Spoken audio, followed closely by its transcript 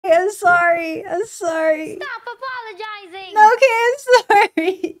I'm sorry. I'm sorry. Stop apologizing. No, okay, I'm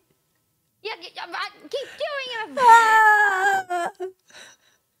sorry. Yeah, keep doing it. Ah.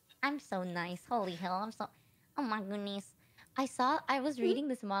 I'm so nice. Holy hell, I'm so... Oh my goodness. I was reading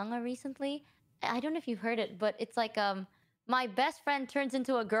this manga recently. I don't know if you've heard it, but it's like, my best friend turns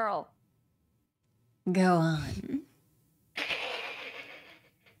into a girl. Go on.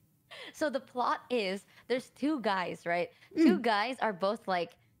 So the plot is, there's two guys, right? Two guys are both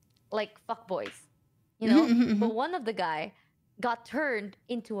like fuckboys, you know? But one of the guy got turned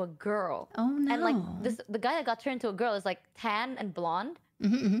into a girl. Oh no. And like the guy that got turned into a girl is like tan and blonde.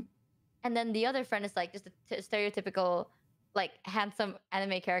 And then the other friend is like just a stereotypical, like, handsome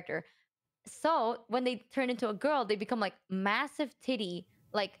anime character. So when they turn into a girl, they become like massive titty,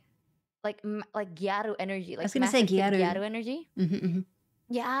 like Gyaru energy, like I was gonna say massive titty Gyaru. Gyaru energy.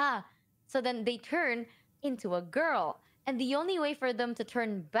 Yeah. So then they turn into a girl. And the only way for them to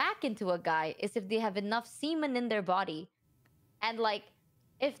turn back into a guy is if they have enough semen in their body. And like,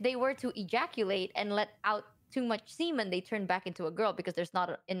 if they were to ejaculate and let out too much semen, they turn back into a girl because there's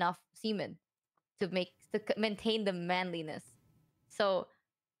not enough semen to maintain the manliness. So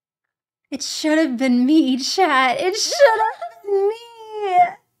it should have been me, chat. It should have been me.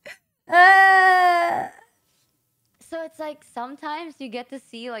 So it's like sometimes you get to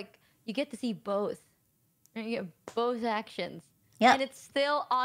see both. You get both actions. Yeah. And it's still on